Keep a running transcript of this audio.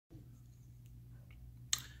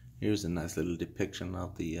Here's a nice little depiction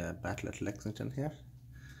of the battle at Lexington here.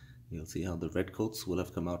 You'll see how the redcoats will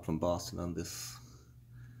have come out from Boston on this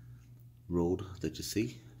road that you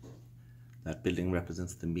see. That building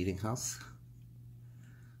represents the meeting house,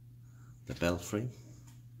 the belfry.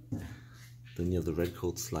 Then you have the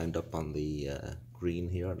redcoats lined up on the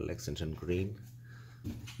green here, the Lexington Green.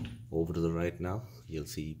 Over to the right now, you'll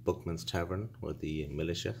see Bookman's Tavern, where the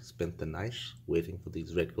militia spent the night waiting for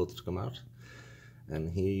these redcoats to come out. And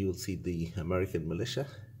here you'll see the American militia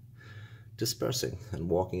dispersing and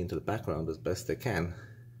walking into the background as best they can,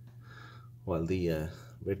 while the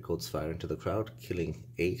redcoats fire into the crowd, killing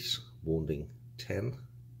 8, wounding 10.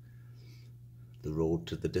 The road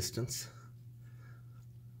to the distance,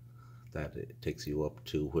 that takes you up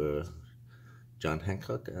to where John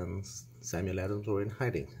Hancock and Samuel Adams were in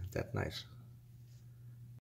hiding that night.